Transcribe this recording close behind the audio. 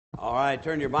All right,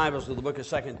 turn your Bibles to the book of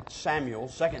 2 Samuel.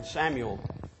 2 Samuel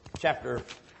chapter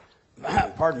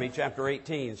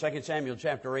 18. 2 Samuel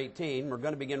chapter 18. We're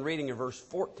going to begin reading in verse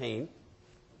 14.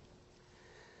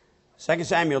 2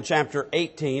 Samuel chapter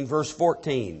 18, verse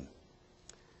 14.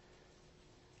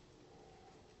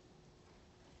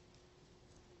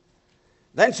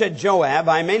 Then said Joab,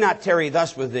 I may not tarry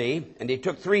thus with thee. And he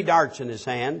took 3 darts in his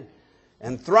hand,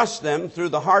 and thrust them through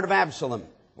the heart of Absalom,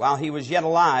 while he was yet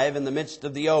alive in the midst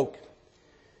of the oak.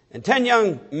 And 10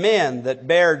 young men that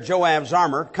bare Joab's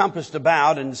armor compassed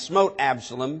about and smote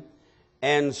Absalom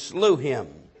and slew him.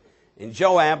 And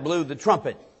Joab blew the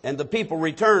trumpet, and the people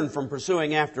returned from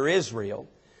pursuing after Israel,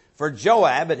 for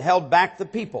Joab had held back the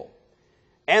people.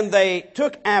 And they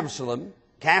took Absalom,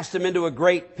 cast him into a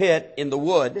great pit in the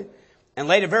wood, and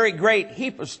laid a very great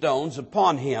heap of stones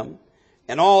upon him.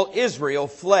 And all Israel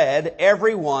fled,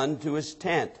 every one to his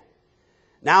tent.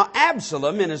 Now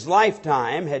Absalom in his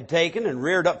lifetime had taken and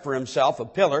reared up for himself a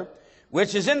pillar,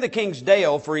 which is in the king's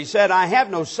dale, for he said, I have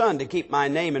no son to keep my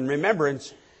name in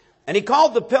remembrance. And he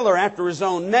called the pillar after his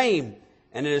own name,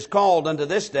 and it is called unto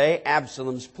this day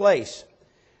Absalom's place.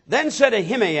 Then said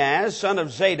Ahimaaz, son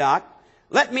of Zadok,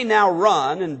 let me now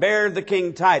run and bear the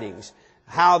king tidings,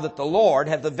 how that the Lord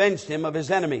hath avenged him of his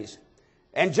enemies.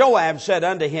 And Joab said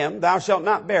unto him, Thou shalt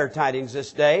not bear tidings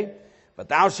this day, but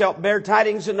thou shalt bear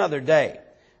tidings another day.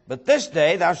 But this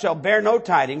day thou shalt bear no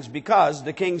tidings, because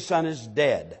the king's son is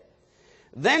dead.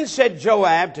 Then said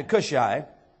Joab to Cushai,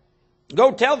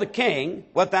 Go tell the king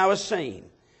what thou hast seen.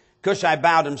 Cushai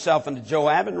bowed himself unto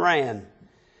Joab and ran.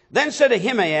 Then said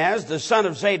Ahimaaz, the son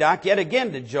of Zadok, yet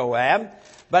again to Joab,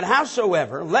 But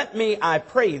howsoever, let me, I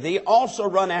pray thee, also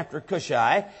run after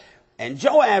Cushai. And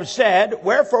Joab said,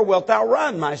 Wherefore wilt thou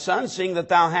run, my son, seeing that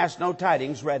thou hast no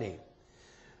tidings ready?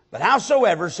 But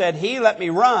howsoever, said he, let me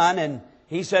run. And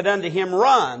he said unto him,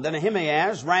 Run. Then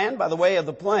Ahimaaz ran by the way of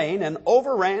the plain, and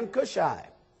overran Cushai.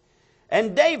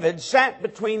 And David sat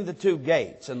between the 2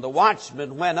 gates. And the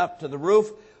watchman went up to the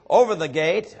roof over the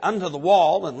gate unto the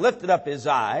wall, and lifted up his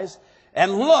eyes,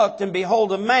 and looked, and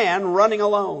behold, a man running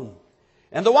alone.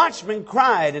 And the watchman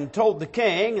cried and told the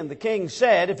king, and the king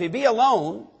said, If he be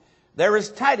alone, there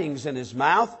is tidings in his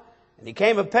mouth. And he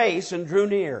came apace and drew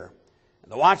near.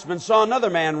 And the watchman saw another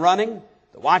man running.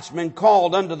 The watchman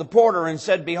called unto the porter and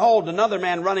said, Behold, another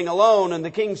man running alone. And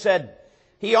the king said,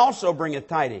 He also bringeth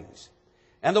tidings.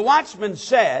 And the watchman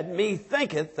said,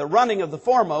 Methinketh the running of the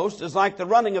foremost is like the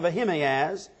running of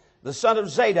Ahimaaz, the son of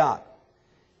Zadok.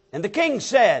 And the king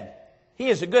said, He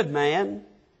is a good man,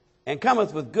 and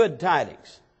cometh with good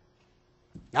tidings.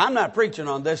 Now, I'm not preaching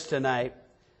on this tonight,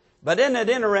 but isn't it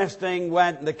interesting,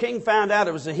 when the king found out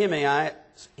it was Ahimaaz,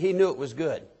 he knew it was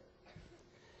good.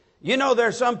 You know, there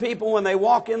are some people, when they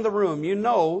walk in the room, you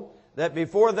know that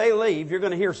before they leave, you're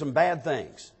going to hear some bad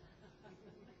things.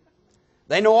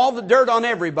 They know all the dirt on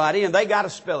everybody, and they got to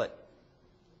spill it.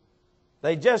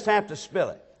 They just have to spill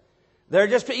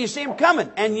it. You see them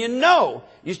coming, and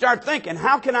you start thinking,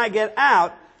 how can I get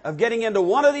out of getting into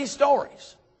one of these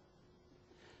stories?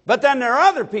 But then there are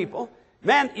other people,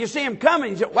 man, you see them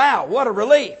coming, you say, wow, what a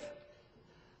relief.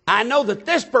 I know that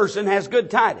this person has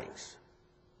good tidings.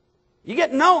 You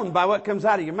get known by what comes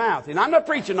out of your mouth. And I'm not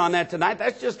preaching on that tonight.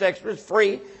 That's just extra. It's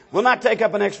free. We'll not take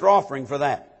up an extra offering for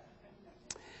that.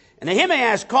 And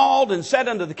Ahimaaz called and said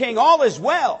unto the king, All is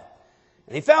well.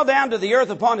 And he fell down to the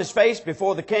earth upon his face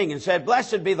before the king, and said,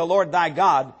 Blessed be the Lord thy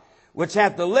God, which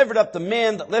hath delivered up the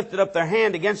men that lifted up their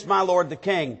hand against my lord the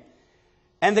king.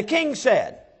 And the king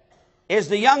said, Is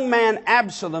the young man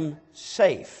Absalom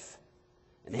safe?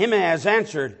 And Ahimaaz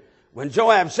answered, When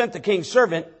Joab sent the king's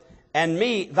servant, and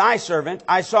me, thy servant,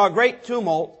 I saw a great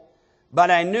tumult, but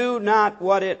I knew not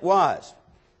what it was.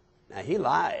 Now, he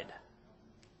lied.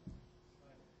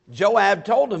 Joab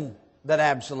told him that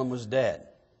Absalom was dead.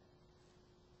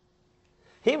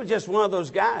 He was just one of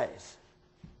those guys.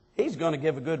 He's going to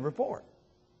give a good report.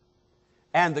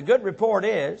 And the good report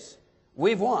is,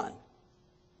 we've won.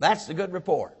 That's the good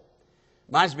report.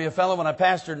 Reminds me of a fellow when I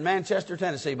pastored in Manchester,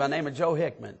 Tennessee, by the name of Joe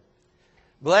Hickman.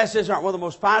 Bless his heart, one of the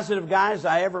most positive guys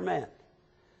I ever met.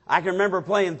 I can remember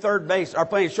playing third base, or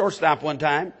playing shortstop one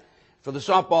time for the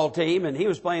softball team, and he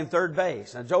was playing third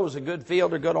base. Now, Joe was a good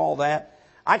fielder, good all that.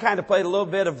 I kind of played a little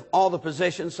bit of all the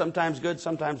positions, sometimes good,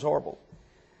 sometimes horrible.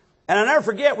 And I'll never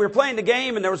forget, we were playing the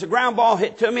game, and there was a ground ball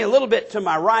hit to me a little bit to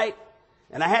my right,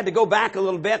 and I had to go back a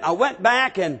little bit. I went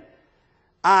back, and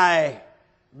I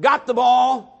got the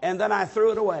ball, and then I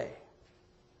threw it away.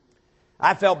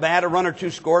 I felt bad. A run or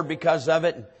two scored because of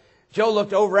it. And Joe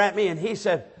looked over at me and he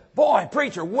said, Boy,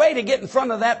 preacher, way to get in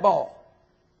front of that ball.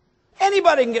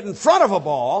 Anybody can get in front of a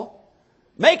ball.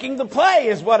 Making the play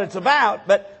is what it's about.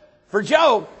 But For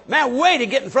Joe, man, way to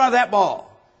get in front of that ball.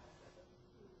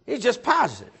 He's just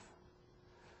positive.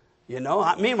 You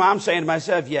know, meanwhile, I'm saying to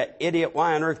myself, yeah, idiot,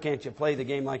 why on earth can't you play the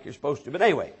game like you're supposed to? But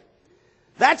anyway,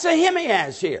 that's a him he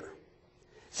has here.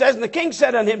 It says, and the king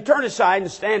said unto him, turn aside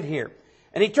and stand here.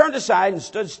 And he turned aside and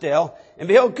stood still. And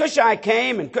behold, Cushai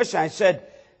came, and Cushai said,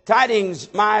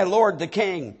 tidings, my lord the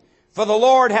king, for the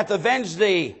Lord hath avenged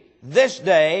thee this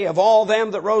day of all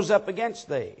them that rose up against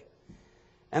thee.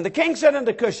 And the king said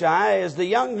unto Cushai, is the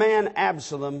young man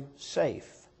Absalom safe?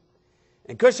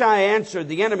 And Cushai answered,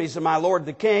 the enemies of my lord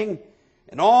the king,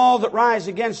 and all that rise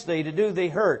against thee to do thee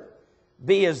hurt,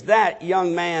 be as that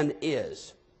young man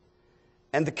is.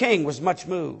 And the king was much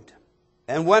moved,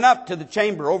 and went up to the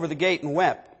chamber over the gate and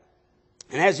wept.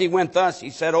 And as he went thus,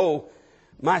 he said, oh,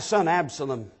 my son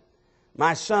Absalom,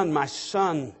 my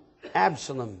son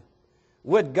Absalom,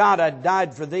 would God I'd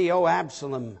died for thee, O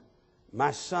Absalom,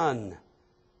 my son,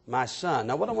 my son.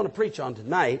 Now what I want to preach on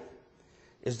tonight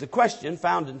is the question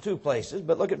found in two places,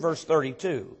 but look at verse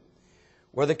 32,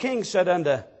 where the king said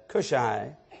unto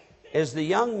Cushai, is the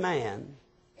young man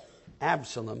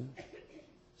Absalom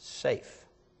safe?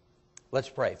 Let's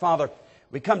pray. Father,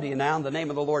 we come to you now in the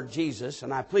name of the Lord Jesus,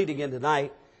 and I plead again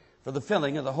tonight for the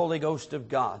filling of the Holy Ghost of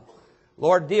God.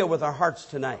 Lord, deal with our hearts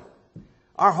tonight.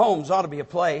 Our homes ought to be a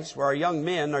place where our young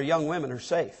men, our young women are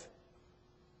safe.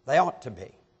 They ought to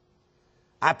be.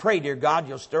 I pray, dear God,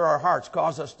 you'll stir our hearts,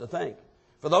 cause us to think.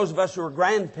 For those of us who are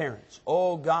grandparents,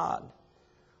 oh God,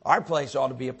 our place ought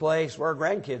to be a place where our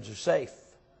grandkids are safe.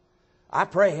 I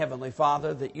pray, Heavenly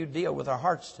Father, that you deal with our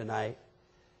hearts tonight.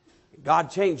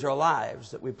 God, change our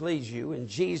lives that we please you. In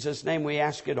Jesus' name we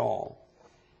ask it all.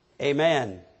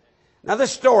 Amen. Now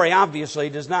this story obviously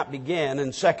does not begin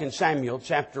in 2 Samuel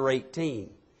chapter 18.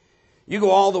 You go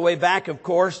all the way back, of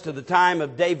course, to the time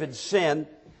of David's sin.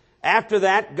 After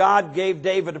that, God gave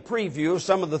David a preview of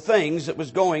some of the things that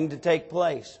was going to take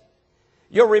place.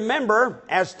 You'll remember,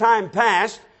 as time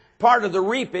passed, part of the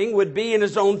reaping would be in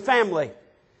his own family.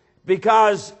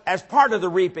 Because as part of the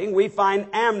reaping, we find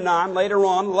Amnon later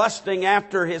on lusting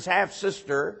after his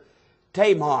half-sister,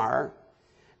 Tamar,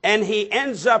 and he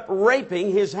ends up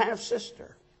raping his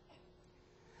half-sister.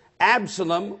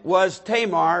 Absalom was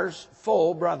Tamar's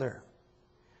full brother.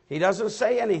 He doesn't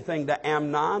say anything to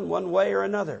Amnon one way or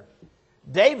another.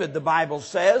 David, the Bible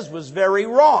says, was very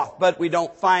wroth, but we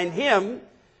don't find him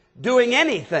doing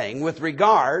anything with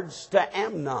regards to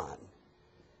Amnon.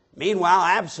 Meanwhile,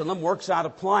 Absalom works out a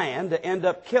plan to end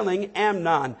up killing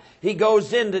Amnon. He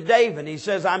goes into David. He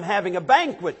says, I'm having a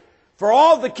banquet for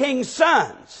all the king's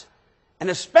sons. And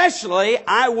especially,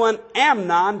 I want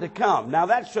Amnon to come. Now,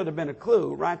 that should have been a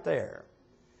clue right there,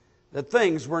 that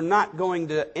things were not going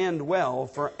to end well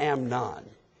for Amnon.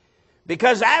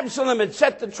 Because Absalom had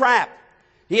set the trap.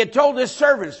 He had told his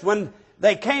servants when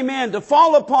they came in to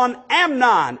fall upon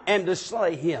Amnon and to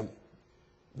slay him.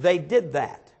 They did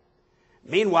that.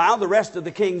 Meanwhile, the rest of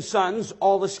the king's sons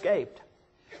all escaped.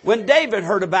 When David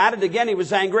heard about it, again he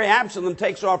was angry. Absalom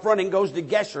takes off running, goes to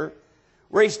Geshur,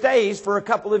 where he stays for a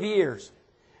couple of years.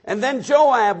 And then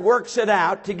Joab works it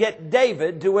out to get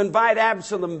David to invite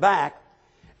Absalom back.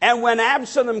 And when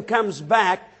Absalom comes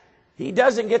back, he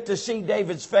doesn't get to see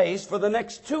David's face for the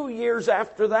next 2 years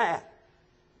after that.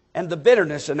 And the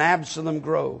bitterness in Absalom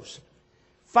grows.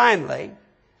 Finally,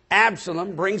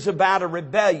 Absalom brings about a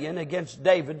rebellion against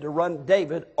David to run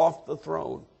David off the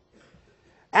throne.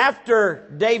 After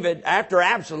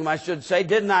Absalom, I should say,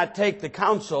 did not take the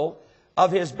counsel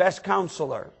of his best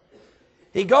counselor,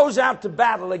 he goes out to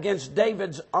battle against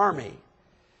David's army,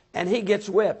 and he gets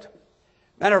whipped.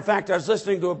 Matter of fact, I was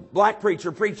listening to a black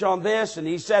preacher preach on this, and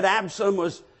he said Absalom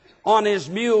was on his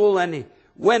mule, and he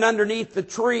went underneath the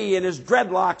tree, and his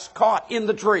dreadlocks caught in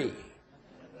the tree.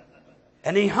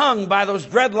 And he hung by those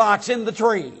dreadlocks in the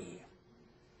tree.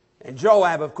 And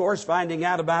Joab, of course, finding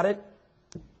out about it,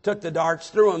 took the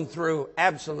darts, threw them through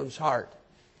Absalom's heart,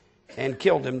 and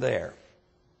killed him there.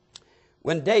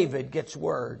 When David gets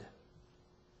word,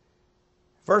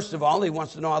 first of all, he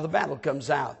wants to know how the battle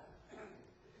comes out.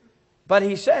 But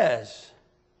he says,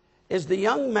 is the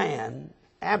young man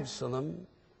Absalom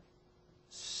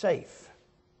safe?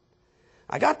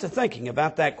 I got to thinking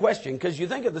about that question, because you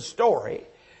think of the story.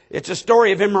 It's a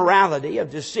story of immorality, of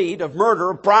deceit, of murder,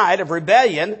 of pride, of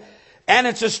rebellion, and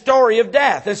it's a story of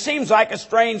death. It seems like a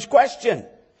strange question.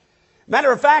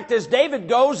 Matter of fact, as David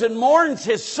goes and mourns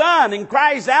his son and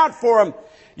cries out for him,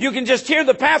 you can just hear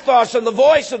the pathos and the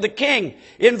voice of the king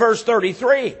in verse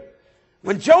 33.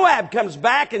 When Joab comes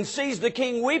back and sees the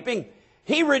king weeping,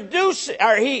 he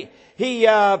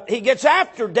gets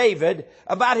after David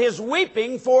about his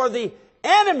weeping for the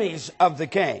enemies of the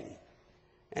king.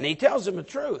 And he tells him the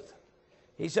truth.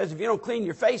 He says, if you don't clean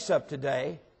your face up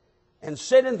today and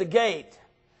sit in the gate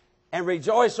and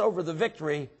rejoice over the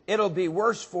victory, it'll be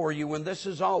worse for you when this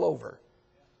is all over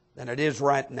than it is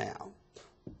right now.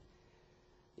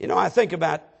 You know, I think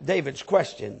about David's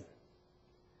question.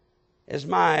 Is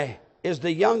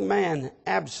the young man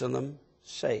Absalom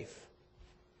safe?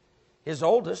 His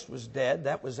oldest was dead.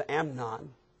 That was Amnon.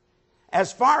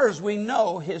 As far as we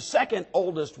know, his second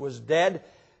oldest was dead.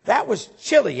 That was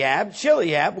Chileab.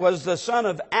 Chileab was the son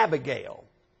of Abigail.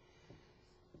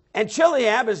 And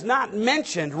Chileab is not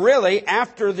mentioned really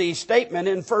after the statement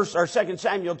in 1 or 2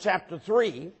 Samuel chapter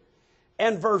 3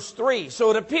 and verse 3.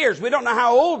 So it appears, we don't know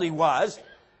how old he was,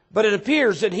 but it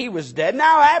appears that he was dead.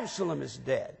 Now Absalom is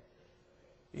dead.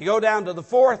 You go down to the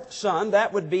fourth son,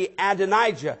 that would be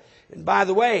Adonijah. And by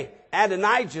the way,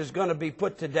 Adonijah is going to be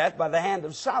put to death by the hand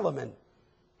of Solomon,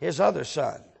 his other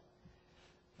son.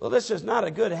 Well, this is not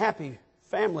a good, happy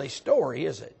family story,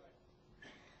 is it?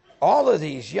 All of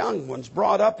these young ones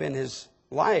brought up in his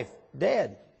life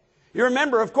dead. You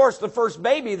remember, of course, the first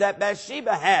baby that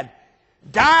Bathsheba had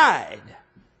died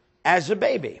as a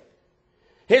baby.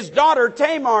 His daughter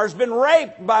Tamar has been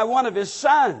raped by one of his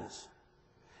sons.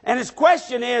 And his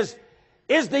question is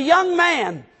the young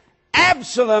man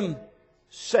Absalom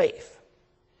safe?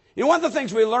 You know, one of the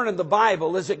things we learn in the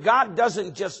Bible is that God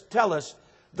doesn't just tell us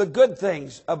the good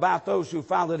things about those who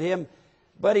followed him,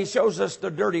 but he shows us the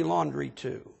dirty laundry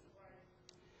too.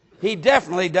 He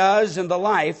definitely does in the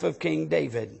life of King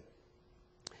David.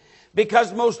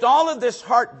 Because most all of this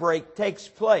heartbreak takes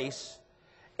place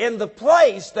in the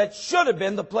place that should have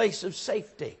been the place of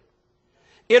safety.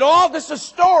 This is a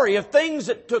story of things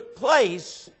that took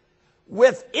place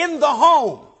within the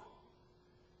home.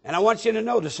 And I want you to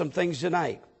notice some things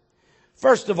tonight.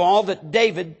 First of all, that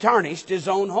David tarnished his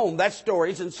own home. That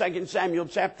story is in 2 Samuel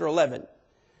chapter 11.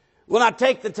 We'll not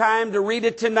take the time to read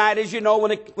it tonight. As you know,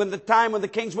 when the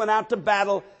kings went out to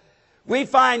battle, we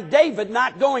find David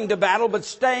not going to battle, but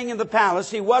staying in the palace.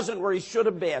 He wasn't where he should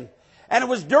have been. And it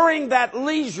was during that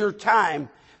leisure time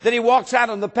that he walks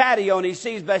out on the patio and he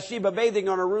sees Bathsheba bathing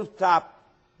on a rooftop,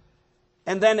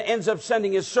 and then ends up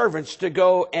sending his servants to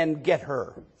go and get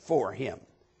her for him.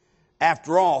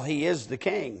 After all, he is the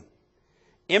king.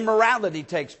 Immorality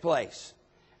takes place.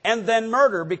 And then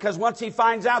murder, because once he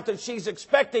finds out that she's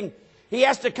expecting, he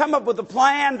has to come up with a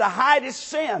plan to hide his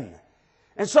sin.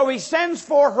 And so he sends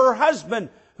for her husband,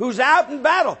 who's out in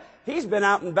battle. He's been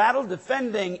out in battle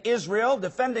defending Israel,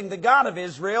 defending the God of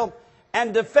Israel,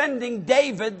 and defending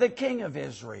David, the king of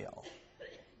Israel.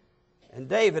 And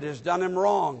David has done him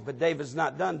wrong, but David's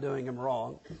not done doing him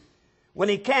wrong. When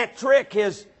he can't trick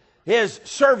his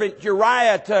servant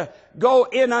Uriah to go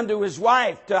in unto his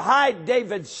wife to hide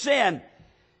David's sin,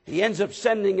 he ends up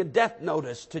sending a death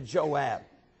notice to Joab.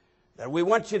 That we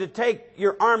want you to take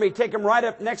your army, take them right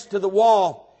up next to the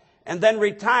wall, and then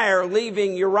retire,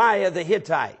 leaving Uriah the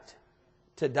Hittite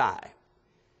to die.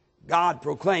 God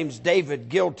proclaims David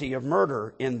guilty of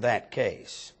murder in that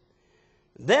case.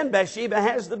 Then Bathsheba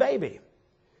has the baby.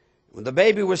 When the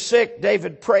baby was sick,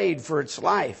 David prayed for its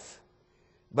life,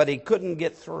 but he couldn't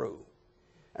get through.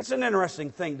 That's an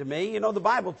interesting thing to me. You know, the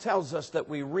Bible tells us that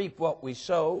we reap what we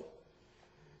sow.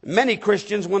 Many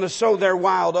Christians want to sow their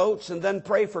wild oats and then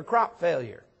pray for crop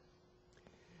failure.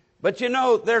 But you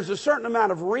know, there's a certain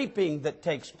amount of reaping that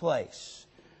takes place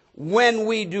when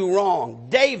we do wrong.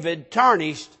 David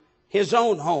tarnished his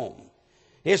own home.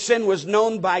 His sin was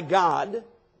known by God.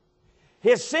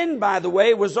 His sin, by the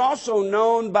way, was also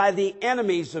known by the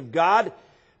enemies of God,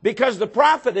 because the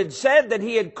prophet had said that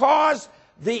he had caused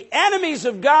the enemies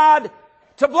of God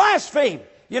to blaspheme.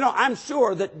 You know, I'm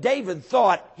sure that David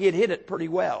thought he had hit it pretty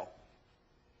well.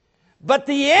 But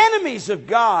the enemies of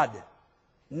God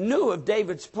knew of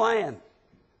David's plan.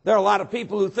 There are a lot of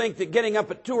people who think that getting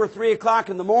up at 2 or 3 o'clock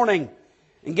in the morning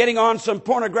and getting on some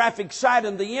pornographic site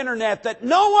on the internet that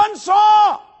no one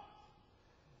saw.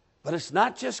 But it's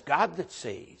not just God that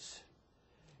sees.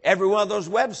 Every one of those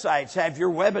websites have your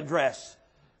web address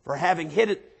for having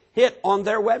hit on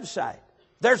their website.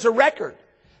 There's a record.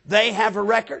 They have a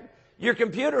record. Your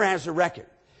computer has a record.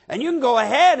 And you can go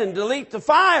ahead and delete the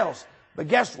files. But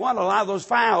guess what? A lot of those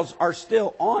files are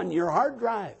still on your hard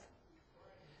drive.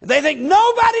 They think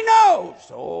nobody knows.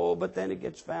 Oh, but then it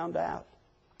gets found out.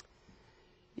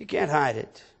 You can't hide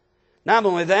it. Not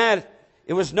only that,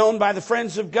 it was known by the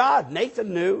friends of God.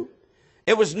 Nathan knew.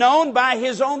 It was known by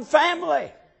his own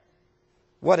family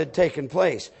what had taken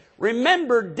place.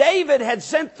 Remember, David had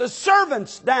sent the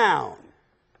servants down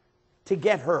to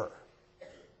get her.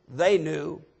 They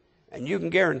knew, and you can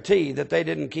guarantee that they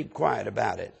didn't keep quiet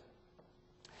about it.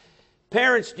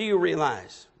 Parents, do you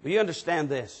realize, do you understand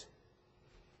this?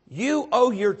 You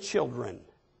owe your children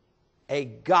a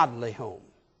godly home.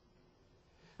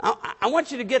 I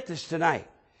want you to get this tonight.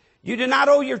 You do not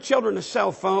owe your children a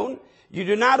cell phone. You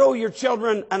do not owe your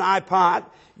children an iPod.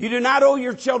 You do not owe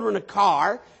your children a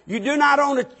car. You do not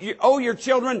owe your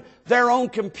children their own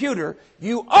computer.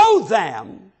 You owe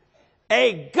them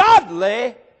a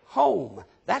godly home.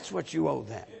 That's what you owe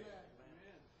them.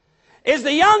 Is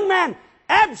the young man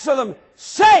Absalom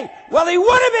saved? Well, he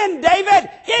would have been, David,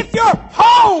 if your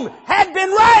home had been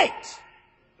right.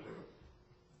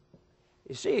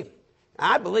 You see,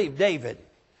 I believe David,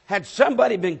 had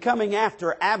somebody been coming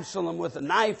after Absalom with a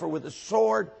knife or with a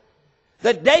sword,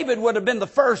 that David would have been the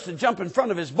first to jump in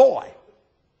front of his boy.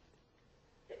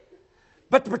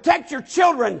 But to protect your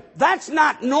children, that's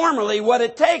not normally what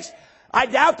it takes. I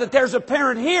doubt that there's a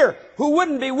parent here who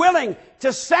wouldn't be willing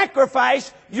to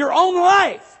sacrifice your own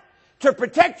life to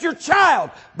protect your child.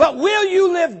 But will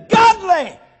you live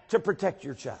godly to protect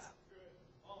your child?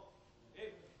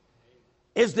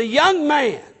 Is the young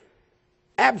man,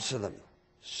 Absalom,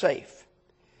 safe?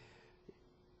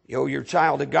 You owe your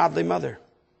child a godly mother.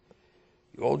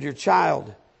 You owe your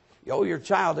child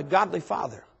a godly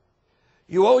father.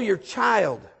 You owe your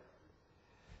child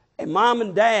a mom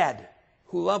and dad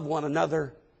who love one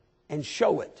another and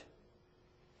show it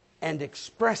and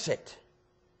express it.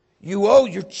 You owe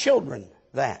your children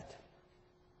that.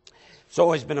 It's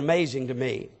always been amazing to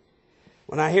me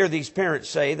when I hear these parents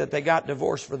say that they got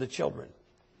divorced for the children.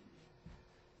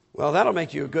 Well, that'll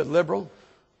make you a good liberal.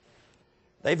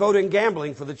 They vote in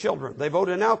gambling for the children. They vote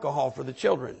in alcohol for the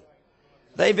children.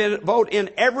 They vote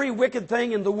in every wicked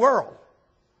thing in the world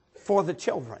for the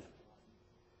children.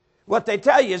 What they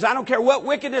tell you is, I don't care what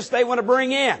wickedness they want to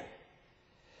bring in.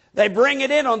 They bring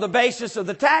it in on the basis of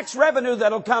the tax revenue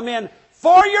that'll come in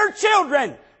for your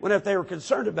children. When if they were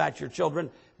concerned about your children,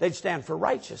 they'd stand for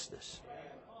righteousness.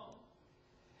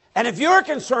 And if you're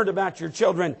concerned about your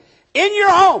children, in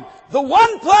your home, the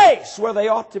one place where they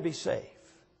ought to be safe.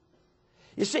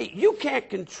 You see, you can't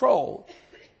control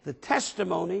the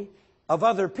testimony of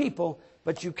other people,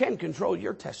 but you can control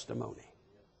your testimony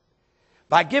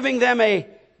by giving them a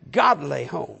godly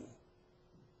home.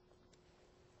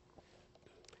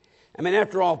 I mean,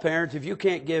 after all, parents, if you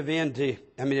can't give in to,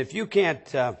 if you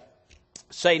can't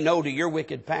say no to your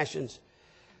wicked passions,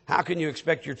 how can you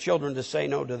expect your children to say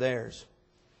no to theirs?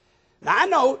 Now, I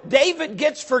know David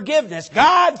gets forgiveness.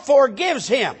 God forgives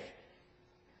him.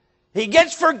 He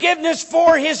gets forgiveness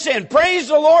for his sin. Praise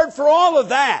the Lord for all of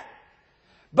that.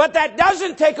 But that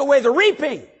doesn't take away the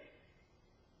reaping.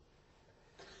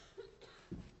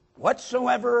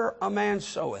 Whatsoever a man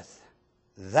soweth,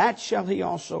 that shall he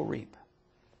also reap.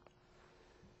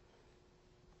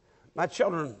 My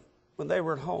children, when they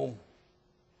were at home,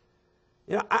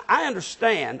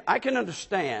 I can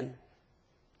understand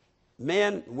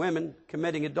men, women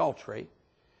committing adultery,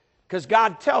 because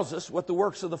God tells us what the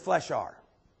works of the flesh are.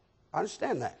 I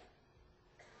understand that.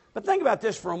 But think about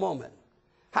this for a moment.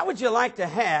 How would you like to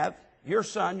have your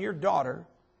son, your daughter,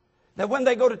 that when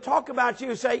they go to talk about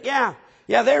you, say, yeah,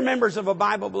 they're members of a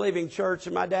Bible-believing church,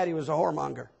 and my daddy was a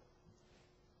whoremonger.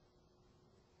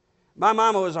 My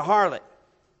mama was a harlot.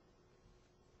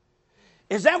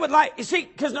 Is that what you see,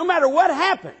 because no matter what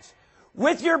happens,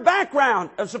 with your background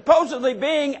of supposedly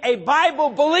being a Bible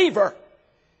believer,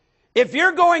 if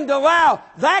you're going to allow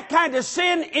that kind of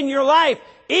sin in your life,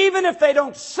 even if they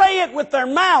don't say it with their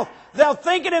mouth, they'll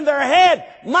think it in their head.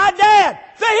 My dad,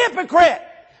 the hypocrite.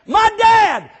 My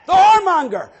dad, the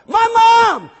whoremonger.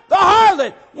 My mom, the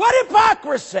harlot. What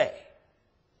hypocrisy.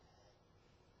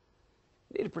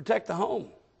 You need to protect the home.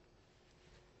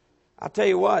 I'll tell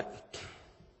you what.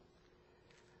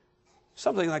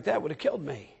 Something like that would have killed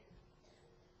me.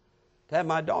 To have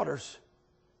my daughters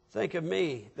think of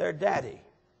me, their daddy,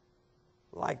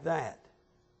 like that.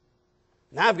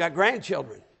 Now I've got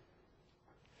grandchildren.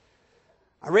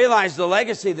 I realize the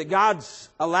legacy that God's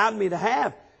allowed me to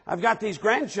have. I've got these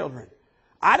grandchildren.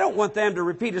 I don't want them to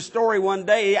repeat a story one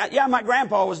day. Yeah, my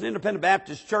grandpa was an independent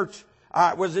Baptist church,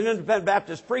 was an independent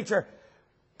Baptist preacher,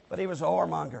 but he was a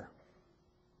whoremonger.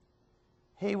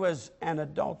 He was an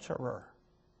adulterer.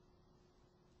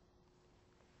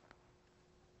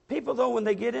 People, though, when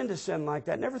they get into sin like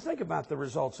that, never think about the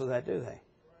results of that, do they?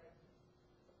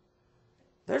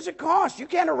 There's a cost. You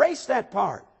can't erase that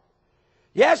part.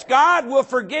 Yes, God will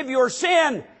forgive your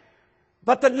sin,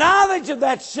 but the knowledge of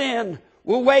that sin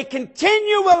will weigh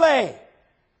continually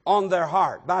on their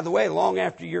heart. By the way, long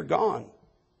after you're gone.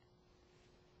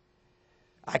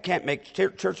 I can't make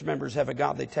church members have a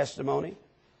godly testimony,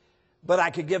 but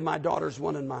I could give my daughters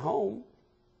one in my home.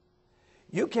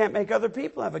 You can't make other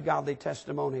people have a godly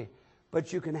testimony,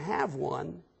 but you can have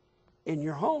one in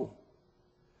your home.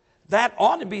 That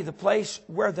ought to be the place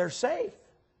where they're safe.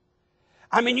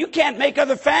 I mean, you can't make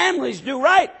other families do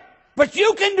right, but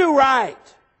you can do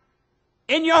right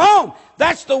in your home.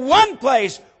 That's the one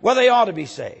place where they ought to be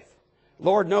safe.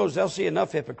 Lord knows they'll see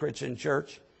enough hypocrites in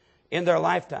church in their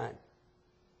lifetime.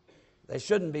 They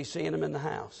shouldn't be seeing them in the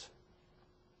house.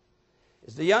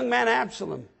 Is the young man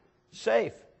Absalom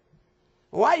safe?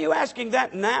 Why are you asking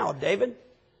that now, David?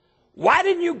 Why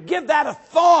didn't you give that a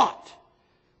thought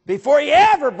before you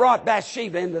ever brought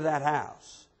Bathsheba into that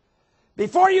house?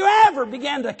 Before you ever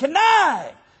began to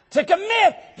connive, to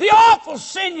commit the awful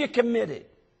sin you committed?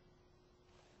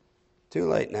 Too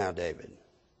late now, David.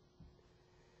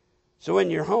 So in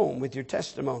your home with your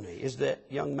testimony, is that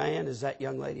young man, is that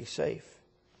young lady safe?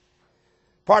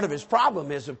 Part of his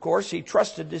problem is, of course, he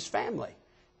trusted his family.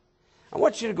 I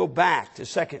want you to go back to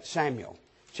 2 Samuel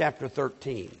chapter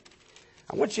 13.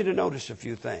 I want you to notice a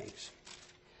few things.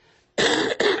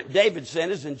 David's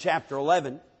sin is in chapter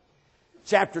 11.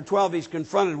 Chapter 12, he's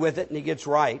confronted with it and he gets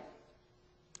right.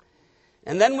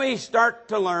 And then we start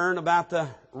to learn about the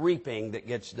reaping that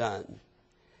gets done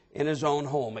in his own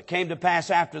home. It came to pass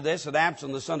after this that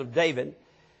Absalom, the son of David,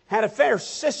 had a fair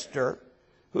sister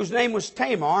whose name was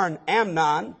Tamar, and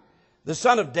Amnon, the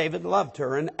son of David, loved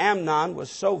her. And Amnon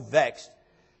was so vexed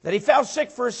that he fell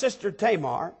sick for his sister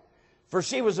Tamar, for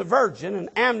she was a virgin, and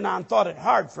Amnon thought it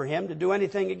hard for him to do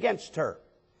anything against her.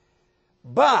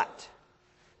 But,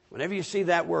 whenever you see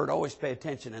that word, always pay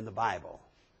attention in the Bible.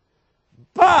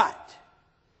 But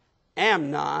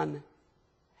Amnon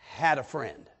had a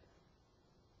friend.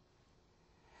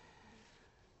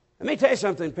 Let me tell you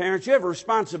something, parents. You have a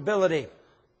responsibility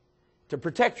to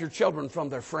protect your children from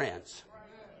their friends.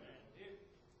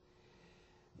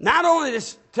 Not only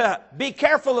to be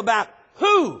careful about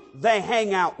who they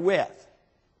hang out with,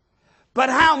 but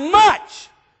how much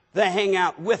they hang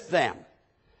out with them.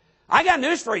 I got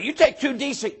news for you. You take two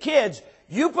decent kids,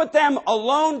 you put them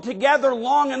alone together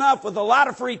long enough with a lot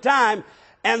of free time,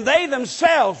 and they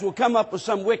themselves will come up with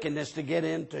some wickedness to get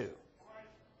into.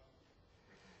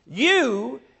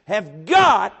 You have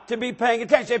got to be paying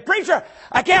attention. Say, preacher,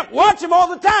 I can't watch them all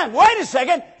the time. Wait a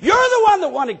second. You're the one that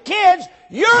wanted kids.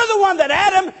 You're the one that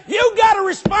had them. You got a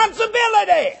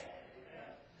responsibility.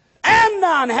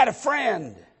 Amnon had a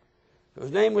friend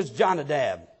whose name was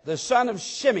Jonadab, the son of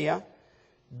Shimeah,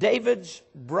 David's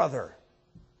brother.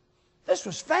 This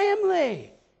was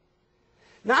family.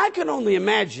 Now, I can only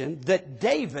imagine that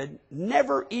David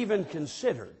never even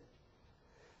considered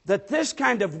that this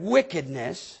kind of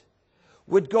wickedness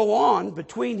would go on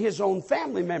between his own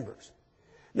family members.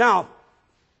 Now,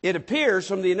 it appears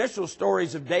from the initial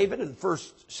stories of David in 1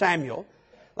 Samuel,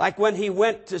 like when he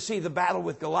went to see the battle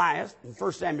with Goliath in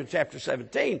 1 Samuel chapter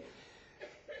 17,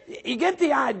 you get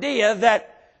the idea that,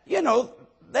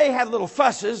 they had little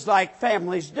fusses like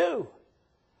families do.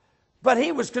 But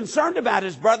he was concerned about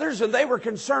his brothers and they were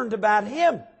concerned about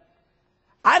him.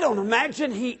 I don't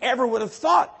imagine he ever would have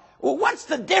thought, well, what's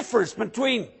the difference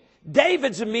between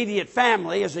David's immediate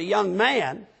family as a young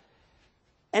man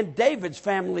and David's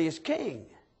family as king?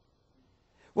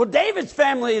 Well, David's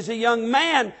family as a young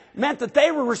man meant that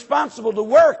they were responsible to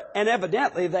work, and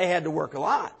evidently they had to work a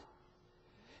lot.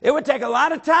 It would take a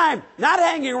lot of time, not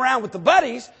hanging around with the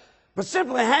buddies, but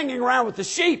simply hanging around with the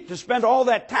sheep to spend all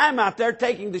that time out there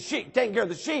taking care of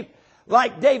the sheep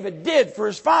like David did for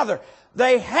his father.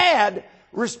 They had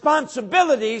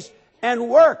responsibilities and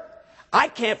work. I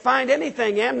can't find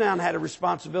anything Amnon had a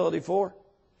responsibility for.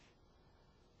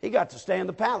 He got to stay in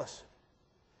the palace.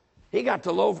 He got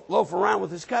to loaf around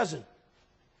with his cousin.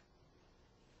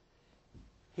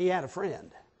 He had a friend.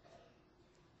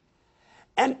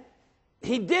 And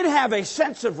he did have a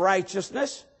sense of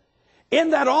righteousness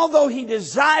in that although he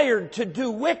desired to do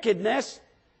wickedness,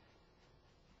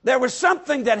 there was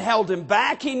something that held him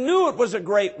back. He knew it was a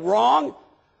great wrong,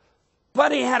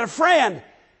 but he had a friend.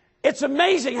 It's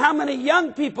amazing how many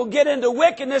young people get into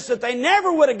wickedness that they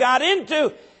never would have got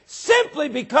into simply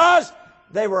because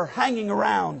they were hanging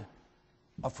around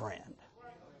a friend.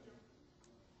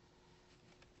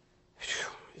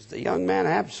 Is the young man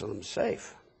Absalom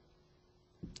safe?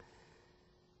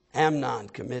 Amnon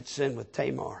commits sin with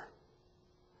Tamar.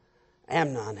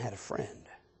 Amnon had a friend.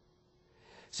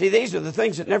 See, these are the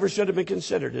things that never should have been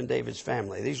considered in David's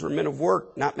family. These were men of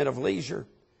work, not men of leisure.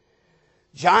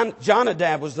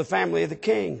 Jonadab was the family of the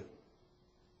king.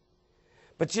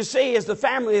 But you see, as the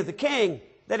family of the king,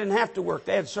 they didn't have to work.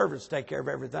 They had servants take care of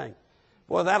everything.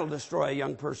 Boy, that'll destroy a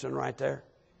young person right there.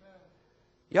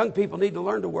 Young people need to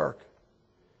learn to work.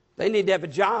 They need to have a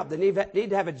job. They need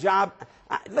to have a job.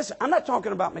 Listen, I'm not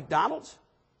talking about McDonald's.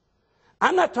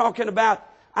 I'm not talking about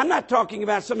I'm not talking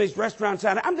about some of these restaurants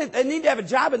out there. They need to have a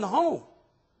job in the home.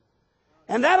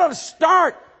 And that ought to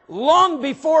start long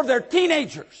before they're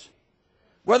teenagers,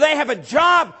 where they have a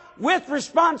job with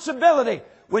responsibility.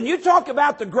 When you talk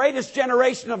about the greatest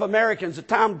generation of Americans that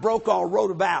Tom Brokaw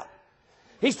wrote about,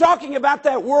 he's talking about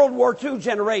that World War II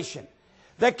generation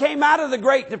that came out of the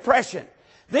Great Depression.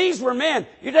 These were men.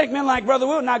 You take men like Brother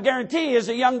Wooten, I guarantee you, as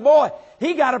a young boy,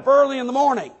 he got up early in the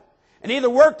morning and either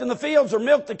worked in the fields or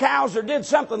milked the cows or did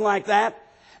something like that,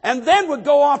 and then would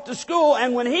go off to school.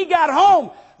 And when he got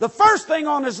home, the first thing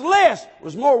on his list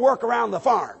was more work around the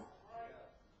farm.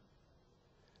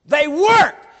 They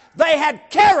worked. They had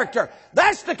character.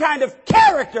 That's the kind of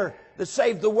character that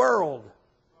saved the world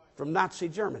from Nazi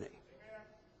Germany.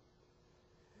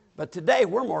 But today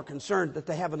we're more concerned that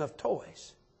they have enough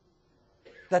toys,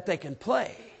 that they can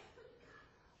play.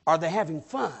 Are they having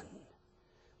fun?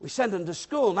 We send them to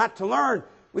school not to learn.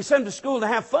 We send them to school to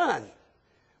have fun.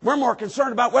 We're more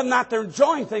concerned about whether or not they're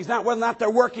enjoying things, not whether or not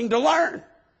they're working to learn.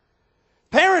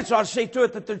 Parents ought to see to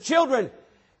it that their children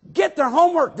get their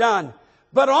homework done,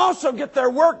 but also get their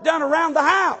work done around the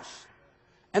house.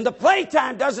 And the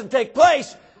playtime doesn't take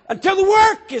place until the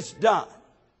work is done.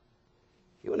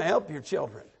 You want to help your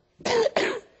children.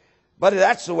 But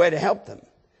that's the way to help them.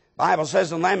 The Bible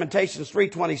says in Lamentations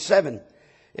 3:27,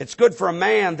 it's good for a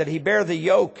man that he bear the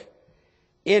yoke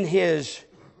in his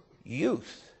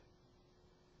youth.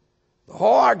 The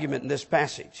whole argument in this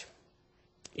passage,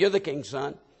 you're the king's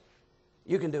son.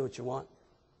 You can do what you want.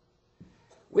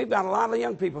 We've got a lot of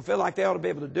young people who feel like they ought to be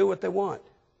able to do what they want.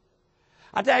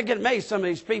 I tell you, I get amazed, some of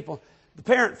these people. The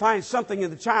parent finds something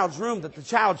in the child's room that the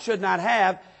child should not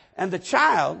have, and the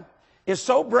child is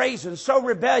so brazen, so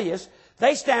rebellious,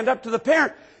 they stand up to the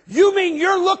parent. You mean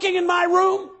you're looking in my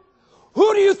room?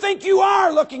 Who do you think you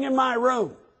are looking in my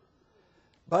room?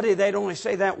 Buddy, they'd only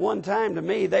say that one time to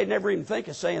me. They'd never even think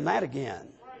of saying that again.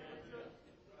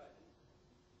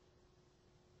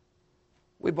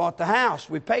 We bought the house.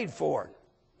 We paid for it.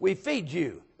 We feed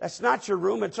you. That's not your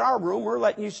room. It's our room. We're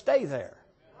letting you stay there.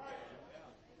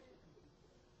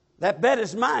 That bed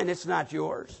is mine. It's not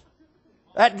yours.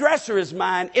 That dresser is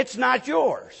mine. It's not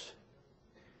yours.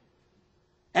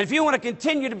 And if you want to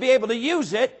continue to be able to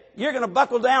use it, you're going to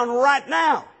buckle down right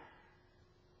now.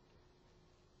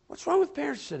 What's wrong with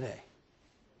parents today?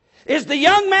 Is the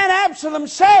young man Absalom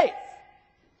safe?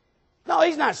 No,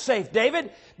 he's not safe,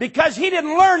 David, because he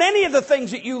didn't learn any of the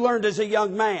things that you learned as a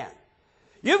young man.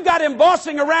 You've got him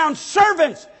bossing around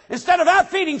servants instead of out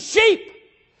feeding sheep.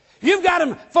 You've got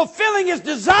him fulfilling his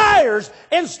desires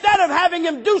instead of having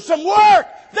him do some work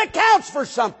that counts for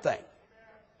something.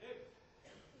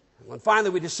 When finally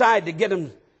we decide to get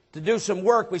him to do some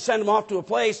work, we send him off to a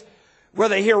place where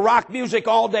they hear rock music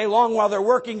all day long while they're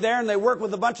working there, and they work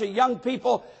with a bunch of young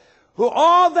people who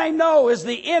all they know is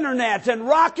the internet and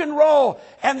rock and roll.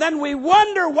 And then we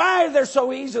wonder why they're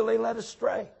so easily led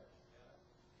astray.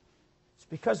 It's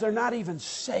because they're not even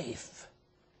safe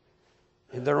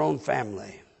in their own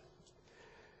family.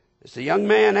 Is the young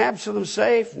man Absalom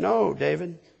safe? No,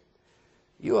 David.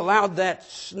 You allowed that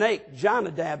snake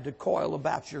Jonadab to coil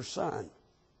about your son.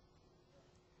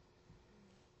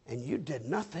 And you did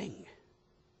nothing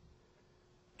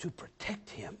to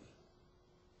protect him.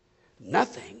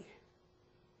 Nothing.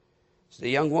 Is the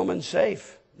young woman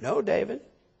safe? No, David.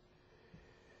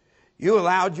 You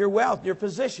allowed your wealth, your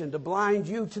position to blind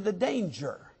you to the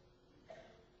danger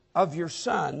of your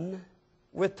son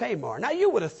with Tamar. Now you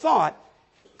would have thought,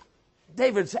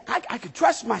 David said, I could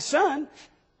trust my son.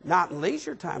 Not in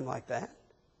leisure time like that.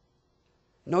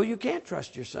 No, you can't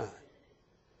trust your son.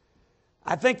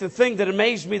 I think the thing that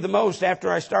amazed me the most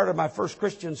after I started my first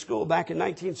Christian school back in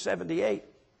 1978,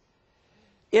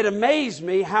 it amazed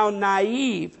me how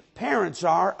naive parents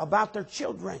are about their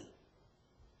children.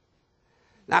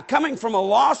 Now, coming from a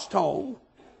lost home,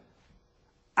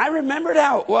 I remembered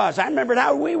how it was. I remembered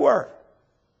how we were.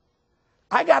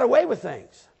 I got away with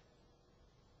things.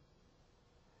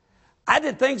 I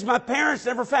did things my parents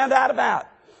never found out about.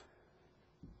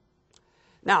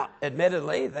 Now,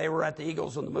 admittedly, they were at the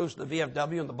Eagles and the Moose and the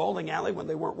VFW and the bowling alley when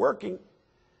they weren't working.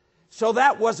 So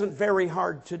that wasn't very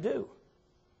hard to do.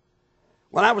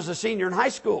 When I was a senior in high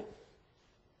school,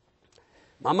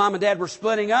 my mom and dad were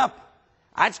splitting up.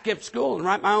 I'd skip school and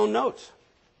write my own notes.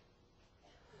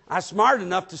 I was smart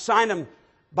enough to sign them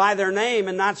by their name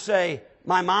and not say,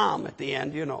 my mom at the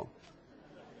end, you know.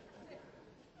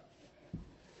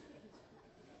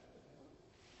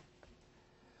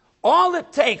 All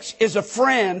it takes is a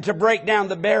friend to break down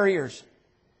the barriers.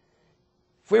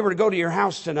 If we were to go to your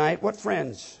house tonight, what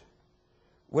friends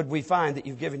would we find that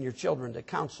you've given your children to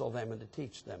counsel them and to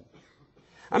teach them?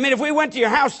 I mean, if we went to your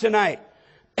house tonight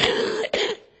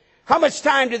How much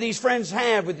time do these friends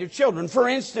have with your children? For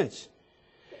instance,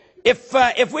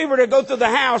 if we were to go through the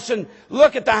house and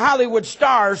look at the Hollywood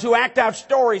stars who act out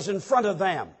stories in front of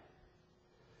them,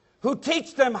 who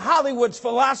teach them Hollywood's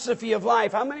philosophy of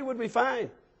life, how many would we find?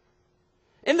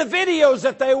 In the videos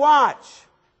that they watch,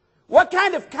 what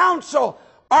kind of counsel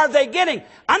are they getting?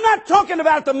 I'm not talking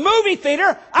about the movie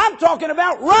theater. I'm talking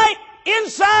about right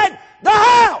inside the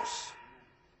house.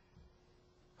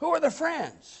 Who are their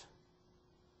friends?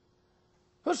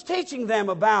 Who's teaching them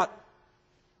about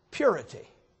purity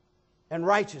and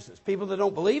righteousness? People that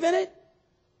don't believe in it?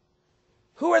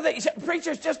 Who are they?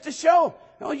 Preachers just to show.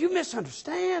 No, you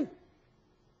misunderstand.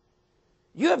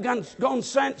 You have gone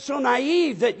so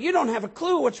naive that you don't have a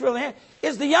clue what's really happening.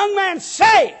 Is the young man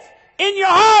safe in your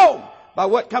home by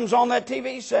what comes on that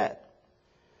TV set?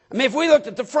 I mean, if we looked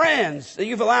at the friends that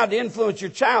you've allowed to influence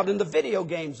your child in the video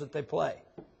games that they play.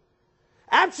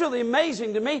 Absolutely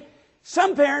amazing to me.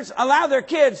 Some parents allow their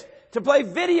kids to play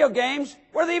video games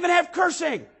where they even have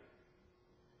cursing.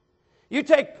 You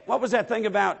take, what was that thing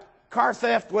about car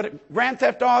theft, Grand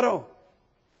Theft Auto?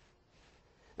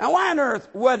 Now, why on earth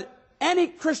would any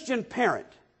Christian parent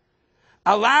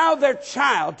allow their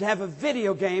child to have a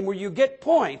video game where you get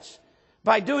points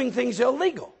by doing things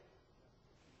illegal?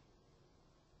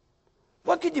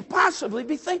 What could you possibly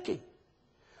be thinking?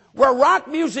 Where rock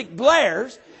music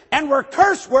blares and where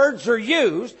curse words are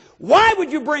used, why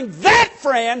would you bring that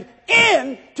friend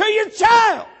in to your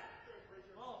child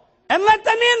and let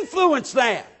them influence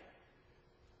that?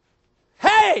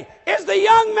 Hey, is the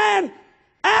young man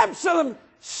Absalom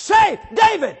safe?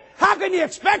 David, how can you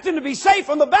expect him to be safe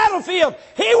on the battlefield?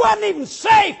 He wasn't even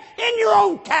safe in your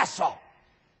own castle.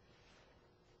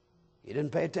 You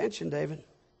didn't pay attention, David.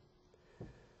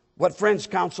 What friends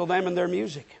counsel them in their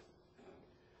music?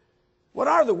 What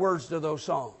are the words to those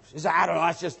songs? I don't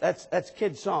know, that's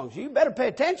kids' songs. You better pay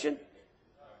attention.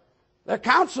 They're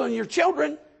counseling your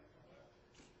children.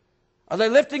 Are they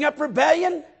lifting up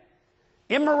rebellion,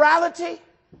 immorality,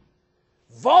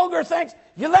 vulgar things?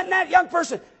 You're letting that young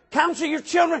person counsel your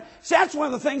children. See, that's one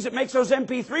of the things that makes those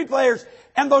MP3 players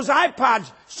and those iPods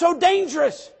so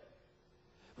dangerous.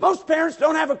 Most parents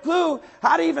don't have a clue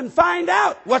how to even find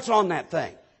out what's on that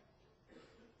thing.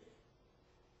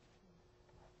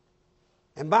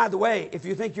 And by the way, if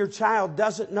you think your child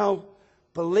doesn't know,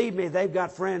 believe me, they've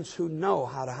got friends who know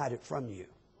how to hide it from you.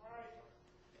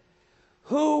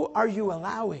 Who are you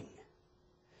allowing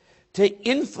to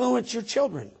influence your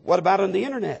children? What about on the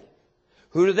internet?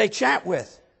 Who do they chat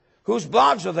with? Whose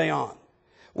blogs are they on?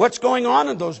 What's going on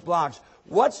in those blogs?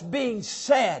 What's being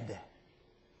said? You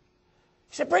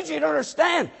say, preacher, you don't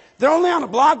understand. They're only on a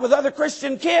blog with other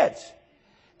Christian kids.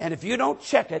 And if you don't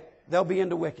check it, they'll be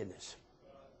into wickedness.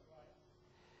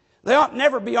 They ought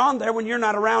never be on there when you're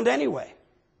not around anyway.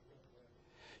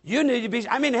 You need to be,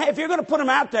 hey, if you're going to put them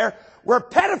out there where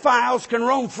pedophiles can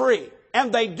roam free,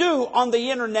 and they do on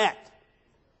the internet,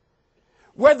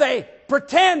 where they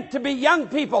pretend to be young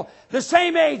people the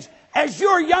same age as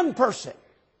your young person,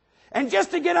 and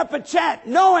just to get up and chat,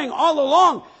 knowing all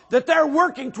along that they're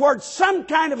working towards some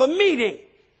kind of a meeting,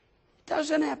 it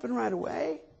doesn't happen right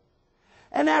away.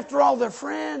 And after all, they're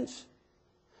friends.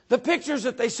 The pictures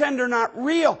that they send are not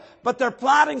real, but they're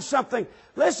plotting something.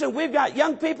 Listen, we've got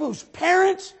young people whose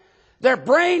parents, their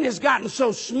brain has gotten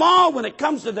so small when it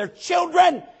comes to their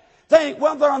children. They think,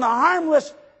 well, they're on a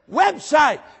harmless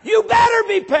website. You better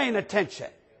be paying attention.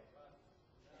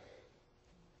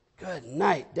 Good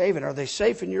night, David. Are they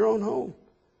safe in your own home?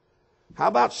 How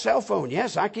about cell phone?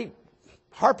 Yes, I keep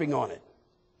harping on it.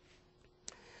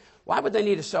 Why would they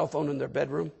need a cell phone in their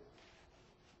bedroom?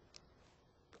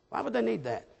 Why would they need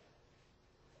that?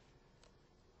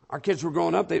 Our kids were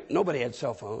growing up, nobody had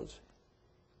cell phones.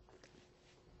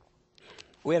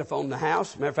 We had a phone in the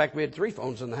house. Matter of fact, we had 3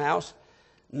 phones in the house.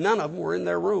 None of them were in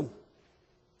their room.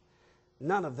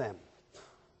 None of them.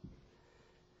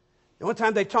 The only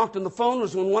time they talked on the phone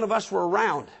was when one of us were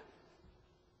around.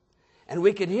 And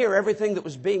we could hear everything that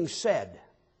was being said.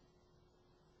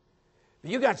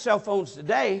 But you got cell phones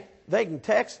today, they can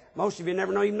text. Most of you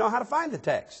never even know how to find the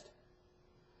text.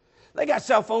 They got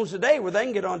cell phones today where they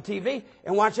can get on TV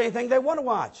and watch anything they want to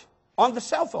watch on the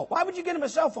cell phone. Why would you get them a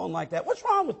cell phone like that? What's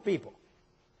wrong with people?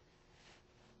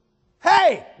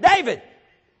 Hey, David,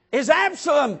 is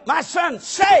Absalom, my son,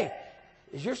 safe?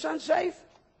 Is your son safe?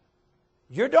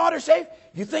 Your daughter safe?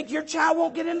 You think your child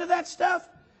won't get into that stuff?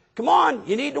 Come on,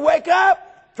 you need to wake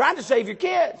up. Trying to save your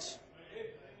kids.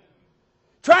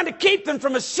 Trying to keep them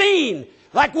from a scene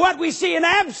like what we see in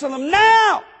Absalom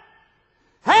now.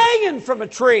 Hanging from a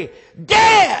tree,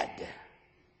 dead.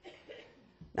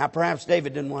 Now, perhaps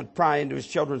David didn't want to pry into his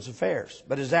children's affairs,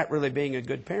 but is that really being a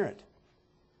good parent?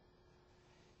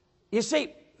 You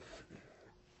see,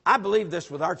 I believe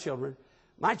this with our children.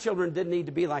 My children didn't need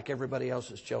to be like everybody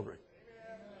else's children.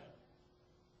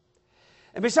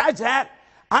 And besides that,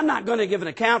 I'm not going to give an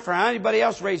account for how anybody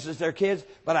else raises their kids,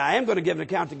 but I am going to give an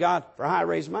account to God for how I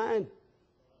raise mine.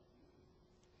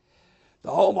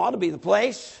 The home ought to be the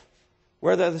place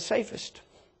where they're the safest.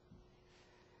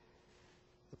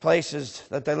 The places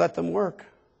that they let them work.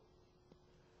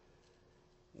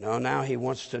 No, now he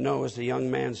wants to know, is the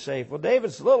young man safe? Well,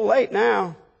 David's a little late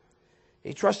now.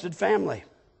 He trusted family.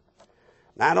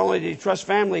 Not only did he trust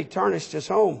family, he tarnished his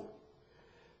home.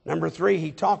 Number 3,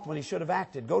 he talked when he should have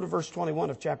acted. Go to verse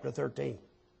 21 of chapter 13.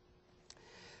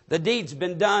 The deed's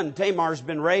been done. Tamar's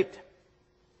been raped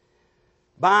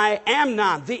by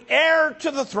Amnon, the heir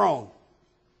to the throne.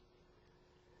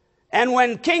 And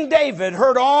when King David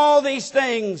heard all these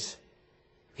things,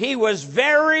 he was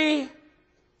very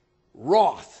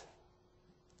wroth.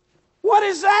 What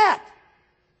is that?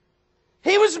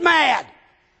 He was mad.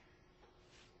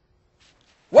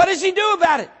 What does he do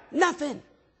about it? Nothing.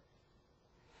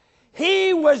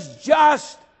 He was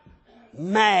just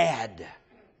mad. Do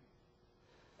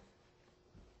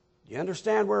you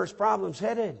understand where his problem's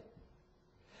headed?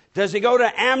 Does he go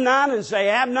to Amnon and say,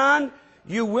 Amnon,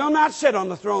 you will not sit on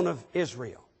the throne of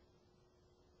Israel.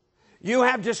 You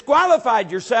have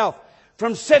disqualified yourself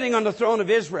from sitting on the throne of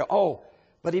Israel. Oh,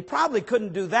 but he probably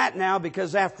couldn't do that now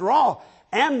because after all,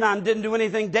 Amnon didn't do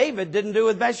anything David didn't do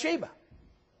with Bathsheba.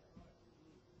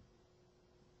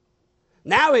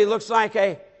 Now he looks like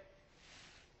a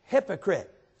hypocrite.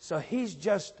 So he's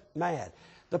just mad.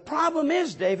 The problem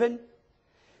is, David,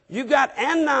 you got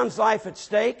Amnon's life at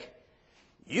stake.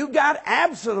 You got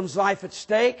Absalom's life at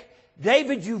stake.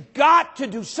 David, you've got to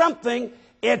do something.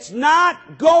 It's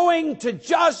not going to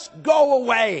just go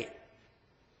away.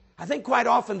 I think quite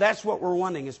often that's what we're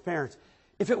wanting as parents.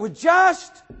 If it would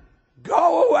just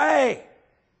go away.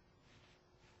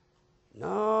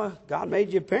 No, God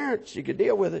made you parents. You could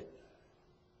deal with it.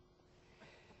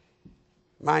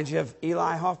 Reminds you of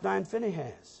Eli, Hophni, and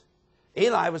Phinehas.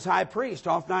 Eli was high priest.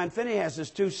 Hophni and Phinehas, his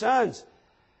 2 sons.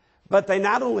 But they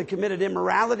not only committed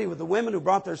immorality with the women who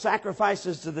brought their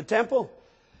sacrifices to the temple,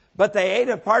 but they ate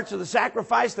of parts of the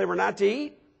sacrifice they were not to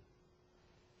eat.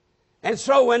 And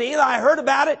so when Eli heard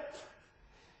about it,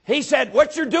 he said,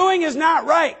 what you're doing is not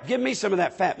right. Give me some of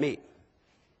that fat meat.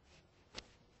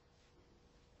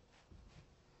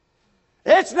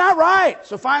 It's not right.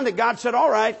 So finally God said, all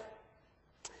right,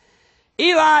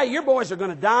 Eli, your boys are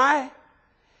going to die,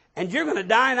 and you're going to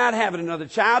die not having another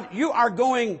child. You are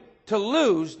going to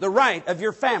lose the right of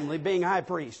your family being high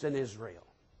priest in Israel.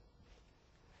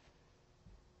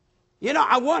 You know,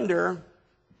 I wonder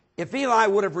if Eli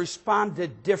would have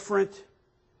responded different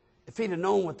if he'd have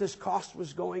known what this cost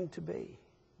was going to be.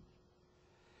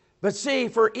 But see,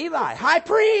 for Eli, high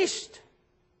priest,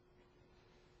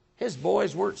 his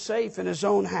boys weren't safe in his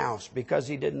own house because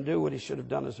he didn't do what he should have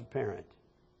done as a parent.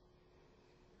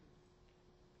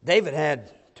 David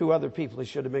had 2 other people he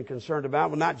should have been concerned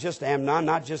about. Well, not just Amnon,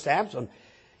 not just Absalom.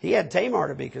 He had Tamar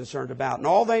to be concerned about. And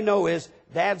all they know is,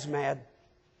 Dad's mad.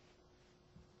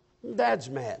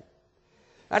 Dad's mad.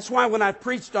 That's why when I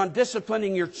preached on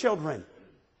disciplining your children,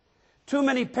 too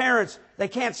many parents, they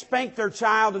can't spank their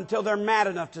child until they're mad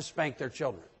enough to spank their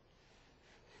children.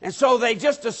 And so they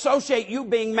just associate you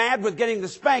being mad with getting the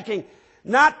spanking,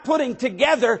 not putting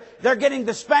together they're getting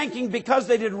the spanking because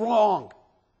they did wrong.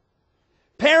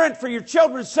 Parent, for your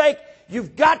children's sake,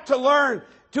 you've got to learn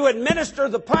to administer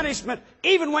the punishment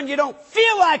even when you don't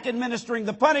feel like administering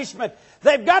the punishment.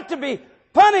 They've got to be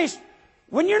punished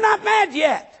when you're not mad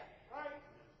yet.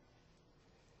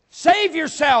 Save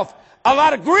yourself a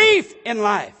lot of grief in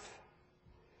life.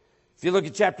 If you look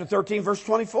at chapter 13, verse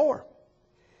 24.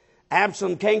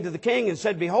 Absalom came to the king and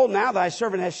said, behold, now thy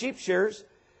servant has sheep shearers.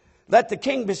 Let the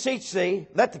king beseech thee,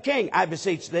 let the king, I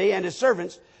beseech thee, and his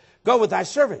servants go with thy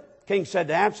servant. The king said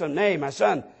to Absalom, nay, my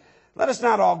son, let us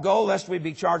not all go, lest we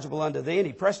be chargeable unto thee. And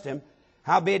he pressed him.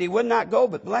 Howbeit he would not go,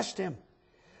 but blessed him.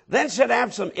 Then said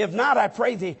Absalom, if not, I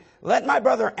pray thee, let my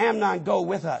brother Amnon go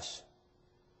with us.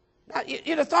 Now,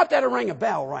 you'd have thought that would ring a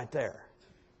bell right there.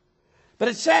 But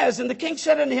it says, and the king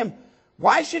said unto him,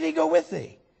 why should he go with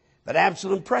thee? But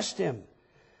Absalom pressed him,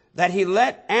 that he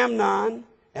let Amnon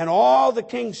and all the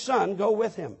king's son go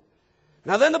with him.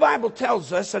 Now then the Bible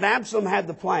tells us that Absalom had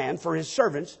the plan for his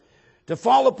servants to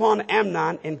fall upon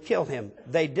Amnon and kill him.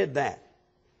 They did that.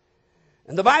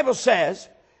 And the Bible says,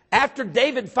 after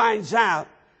David finds out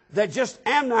that just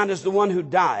Amnon is the one who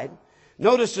died,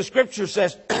 notice the scripture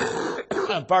says,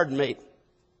 pardon me,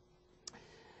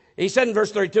 He said in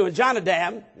verse 32, and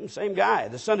Jonadab, same guy,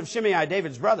 the son of Shimei,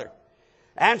 David's brother,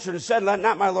 answered and said, let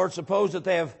not my lord suppose that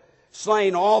they have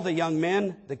slain all the young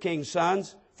men, the king's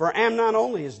sons, for Amnon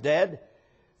only is dead.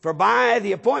 For by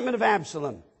the appointment of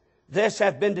Absalom, this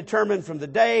hath been determined from the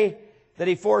day that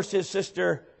he forced his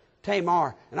sister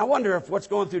Tamar. And I wonder if what's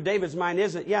going through David's mind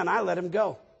isn't, yeah, and I let him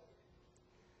go.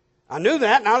 I knew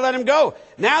that, and I let him go.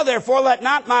 Now, therefore, let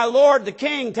not my lord the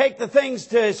king take the things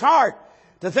to his heart,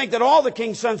 to think that all the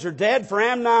king's sons are dead, for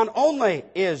Amnon only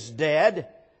is dead.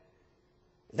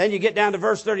 Then you get down to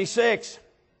verse 36.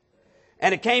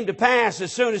 And it came to pass,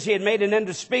 as soon as he had made an end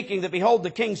of speaking, that behold,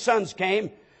 the king's sons came,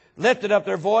 lifted up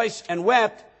their voice, and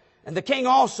wept. And the king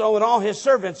also and all his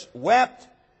servants wept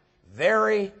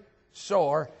very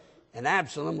sore. And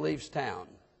Absalom leaves town.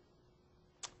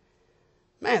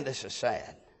 Man, this is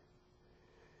sad.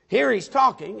 Here he's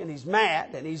talking, and he's mad,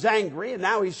 and he's angry, and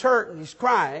now he's hurt, and he's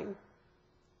crying.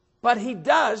 But he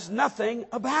does nothing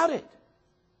about it.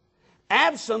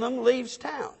 Absalom leaves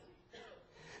town.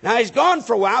 Now he's gone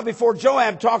for a while before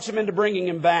Joab talks him into bringing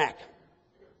him back.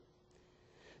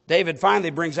 David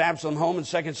finally brings Absalom home in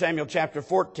 2 Samuel chapter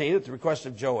 14 at the request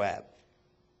of Joab.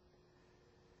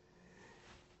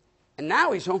 And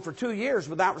now he's home for 2 years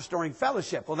without restoring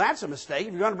fellowship. Well, that's a mistake.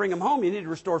 If you're going to bring him home, you need to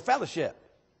restore fellowship.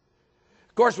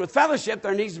 Of course, with fellowship,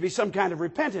 there needs to be some kind of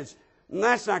repentance. And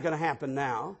that's not going to happen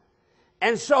now.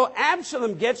 And so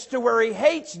Absalom gets to where he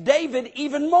hates David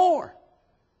even more.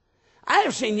 I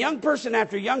have seen young person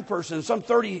after young person, some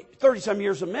 30-some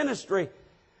years of ministry,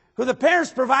 who the parents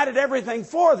provided everything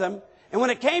for them. And when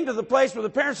it came to the place where the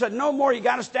parents said, no more, you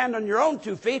got to stand on your own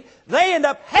 2 feet, they end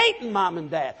up hating mom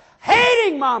and dad.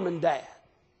 Hating mom and dad.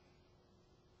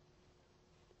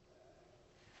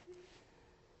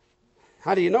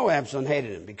 How do you know Absalom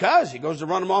hated him? Because he goes to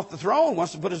run him off the throne,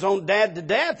 wants to put his own dad to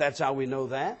death. That's how we know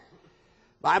that.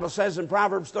 The Bible says in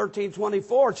Proverbs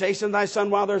 13:24, chasten thy son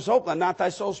while there's hope, let not thy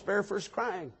soul spare for his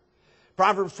crying.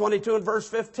 Proverbs 22 and verse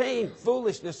 15,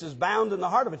 foolishness is bound in the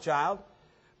heart of a child,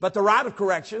 but the rod of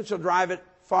correction shall drive it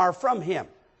far from him.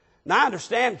 Now I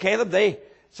understand, Caleb,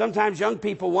 sometimes young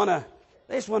people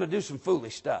they just want to do some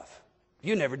foolish stuff.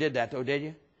 You never did that though, did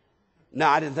you? No,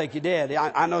 I didn't think you did.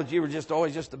 I know that you were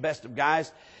always just the best of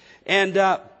guys. And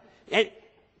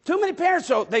too many parents,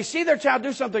 so they see their child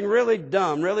do something really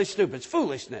dumb, really stupid. It's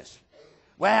foolishness.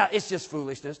 Well, it's just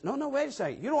foolishness. No, wait a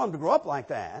second. You don't want them to grow up like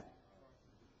that.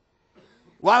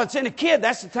 While it's in a kid,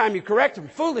 that's the time you correct them.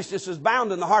 Foolishness is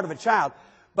bound in the heart of a child.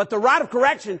 But the rod of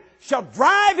correction shall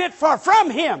drive it far from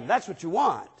him. That's what you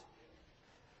want.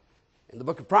 In the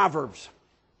book of Proverbs,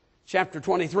 chapter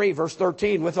 23, verse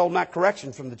 13, withhold not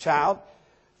correction from the child.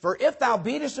 For if thou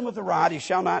beatest him with the rod, he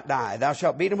shall not die. Thou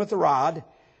shalt beat him with the rod,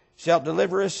 shalt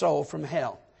deliver his soul from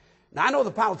hell. Now, I know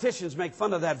the politicians make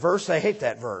fun of that verse. They hate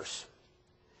that verse.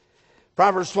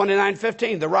 Proverbs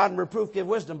 29:15, the rod and reproof give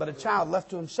wisdom, but a child left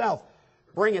to himself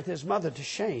bringeth his mother to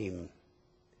shame.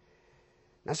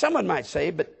 Now, someone might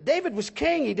say, but David was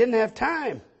king. He didn't have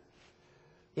time.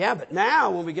 Yeah, but now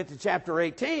when we get to chapter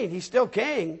 18, he's still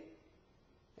king.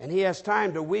 And he has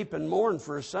time to weep and mourn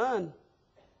for his son.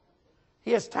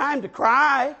 He has time to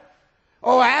cry.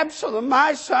 Oh, Absalom,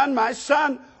 my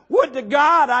son, would to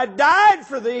God I died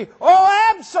for thee.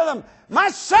 Oh, Absalom, my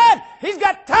son. He's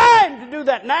got time to do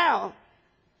that now.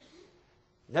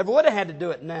 Never would have had to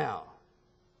do it now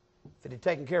if he'd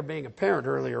taken care of being a parent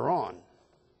earlier on.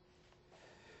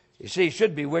 You see, he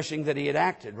should be wishing that he had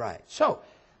acted right. So,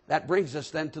 that brings us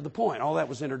then to the point. All that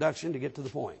was introduction to get to the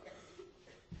point.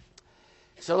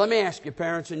 So let me ask you,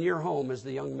 parents, in your home, is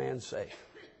the young man safe?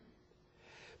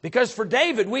 Because for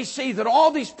David, we see that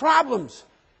all these problems,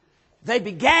 they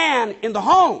began in the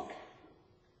home.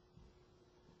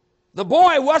 The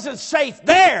boy wasn't safe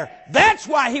there. That's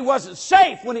why he wasn't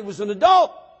safe when he was an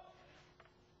adult.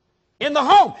 In the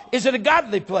home. Is it a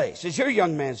godly place? Is your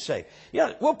young man safe? You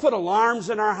know, we'll put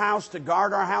alarms in our house to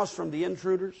guard our house from the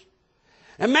intruders.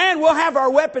 And man, we'll have our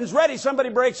weapons ready. Somebody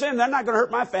breaks in, they're not going to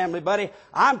hurt my family, buddy.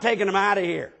 I'm taking them out of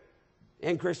here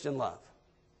in Christian love.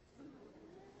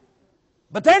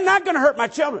 But they're not going to hurt my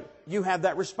children. You have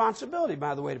that responsibility,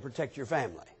 by the way, to protect your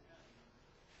family.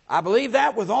 I believe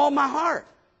that with all my heart.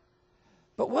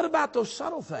 But what about those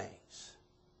subtle things?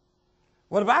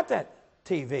 What about that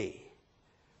TV?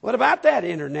 What about that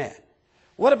internet?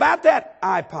 What about that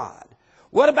iPod?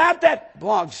 What about that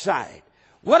blog site?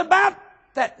 What about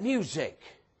that music?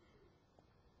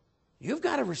 You've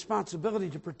got a responsibility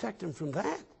to protect him from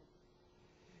that.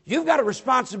 You've got a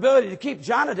responsibility to keep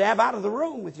Jonadab out of the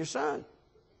room with your son.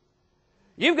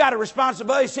 You've got a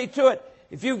responsibility to see to it,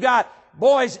 if you've got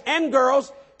boys and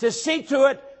girls, to see to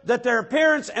it that their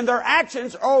appearance and their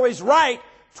actions are always right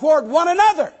toward one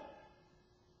another.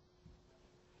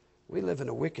 We live in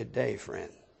a wicked day,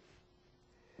 friend.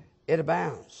 It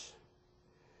abounds.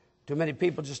 Too many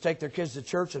people just take their kids to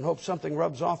church and hope something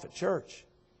rubs off at church.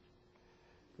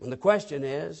 When the question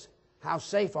is, how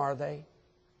safe are they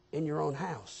in your own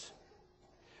house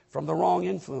from the wrong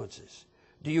influences?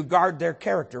 Do you guard their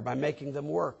character by making them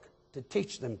work to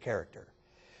teach them character?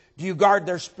 Do you guard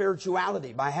their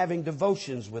spirituality by having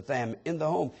devotions with them in the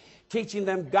home, teaching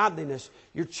them godliness?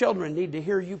 Your children need to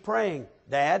hear you praying.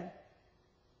 Dad,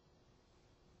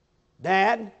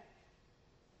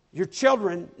 your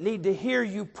children need to hear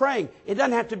you praying. It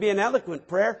doesn't have to be an eloquent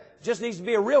prayer. It just needs to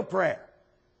be a real prayer.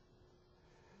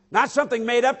 Not something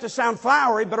made up to sound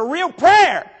flowery, but a real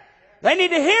prayer. They need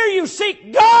to hear you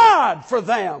seek God for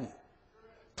them.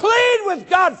 Plead with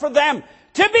God for them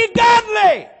to be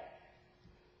godly.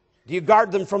 Do you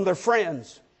guard them from their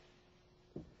friends?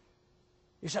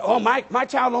 You say, oh, my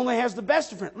child only has the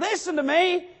best of friends. Listen to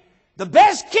me. The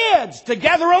best kids,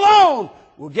 together alone,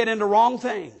 will get into wrong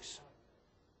things.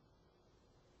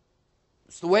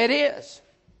 It's the way it is.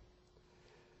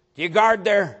 Do you guard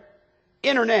their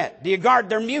internet? Do you guard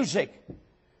their music?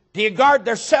 Do you guard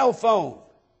their cell phone?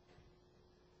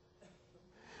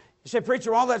 You say,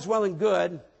 preacher, all that's well and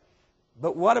good,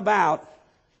 but what about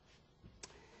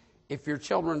if your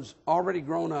children's already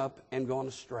grown up and gone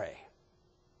astray?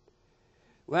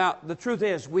 Well, the truth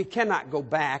is, we cannot go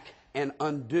back and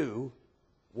undo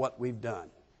what we've done.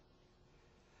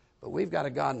 But we've got a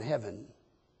God in heaven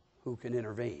who can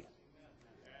intervene.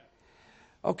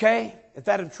 Okay, if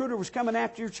that intruder was coming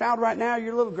after your child right now,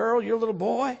 your little girl, your little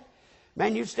boy,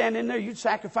 man, you'd stand in there, you'd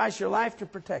sacrifice your life to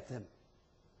protect them.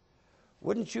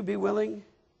 Wouldn't you be willing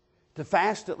to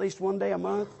fast at least one day a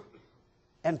month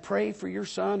and pray for your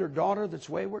son or daughter that's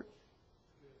wayward?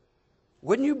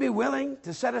 Wouldn't you be willing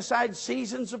to set aside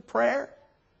seasons of prayer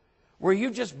where you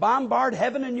just bombard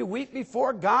heaven and you weep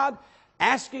before God,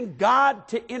 asking God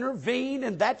to intervene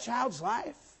in that child's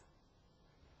life?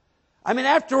 I mean,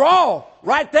 after all,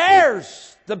 right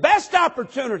there's the best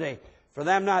opportunity for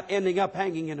them not ending up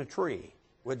hanging in a tree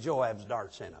with Joab's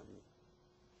darts in them.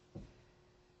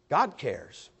 God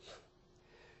cares.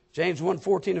 James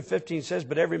 1:14 and 15 says,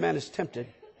 but every man is tempted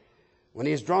when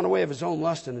he is drawn away of his own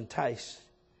lust and enticed.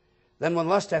 Then when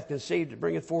lust hath conceived, it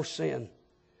bringeth forth sin.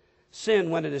 Sin,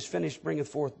 when it is finished, bringeth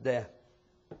forth death.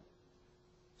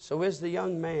 So is the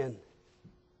young man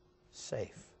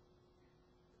safe?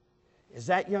 Is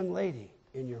that young lady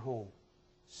in your home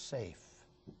safe?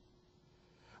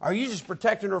 Are you just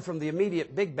protecting her from the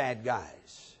immediate big bad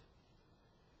guys?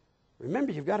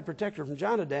 Remember, you've got to protect her from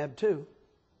Jonadab too.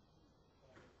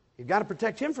 You've got to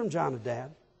protect him from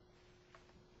Jonadab.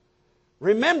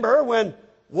 Remember, when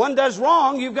one does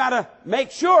wrong, you've got to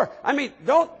make sure. I mean,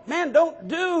 don't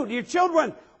do to your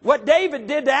children what David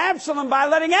did to Absalom by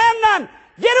letting Amnon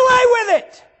get away with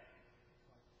it.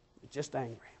 He's just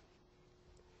angry.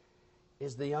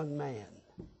 Is the young man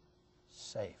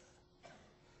safe?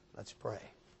 Let's pray.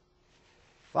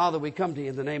 Father, we come to you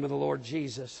in the name of the Lord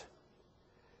Jesus.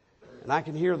 And I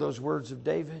can hear those words of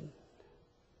David.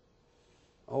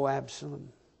 Oh, Absalom,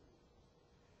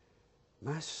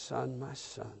 my son,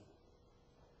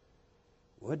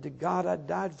 would to God I'd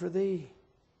died for thee,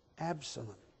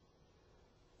 Absalom,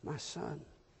 my son.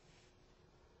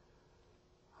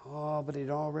 Oh, but he'd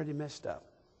already messed up.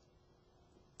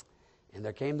 And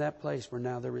there came that place where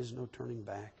now there is no turning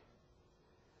back.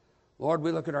 Lord,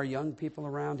 we look at our young people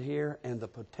around here and the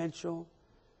potential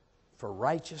for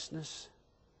righteousness,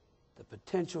 the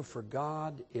potential for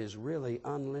God is really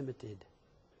unlimited.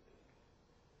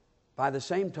 By the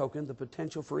same token, the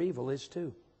potential for evil is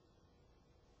too.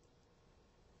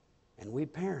 And we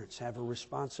parents have a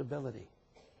responsibility,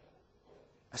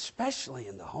 especially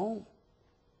in the home.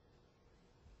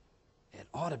 It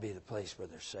ought to be the place where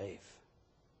they're safe.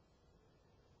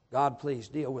 God, please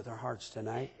deal with our hearts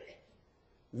tonight.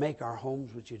 Make our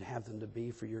homes what you'd have them to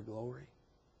be for your glory.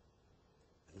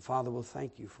 And Father, we'll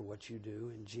thank you for what you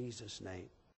do in Jesus' name.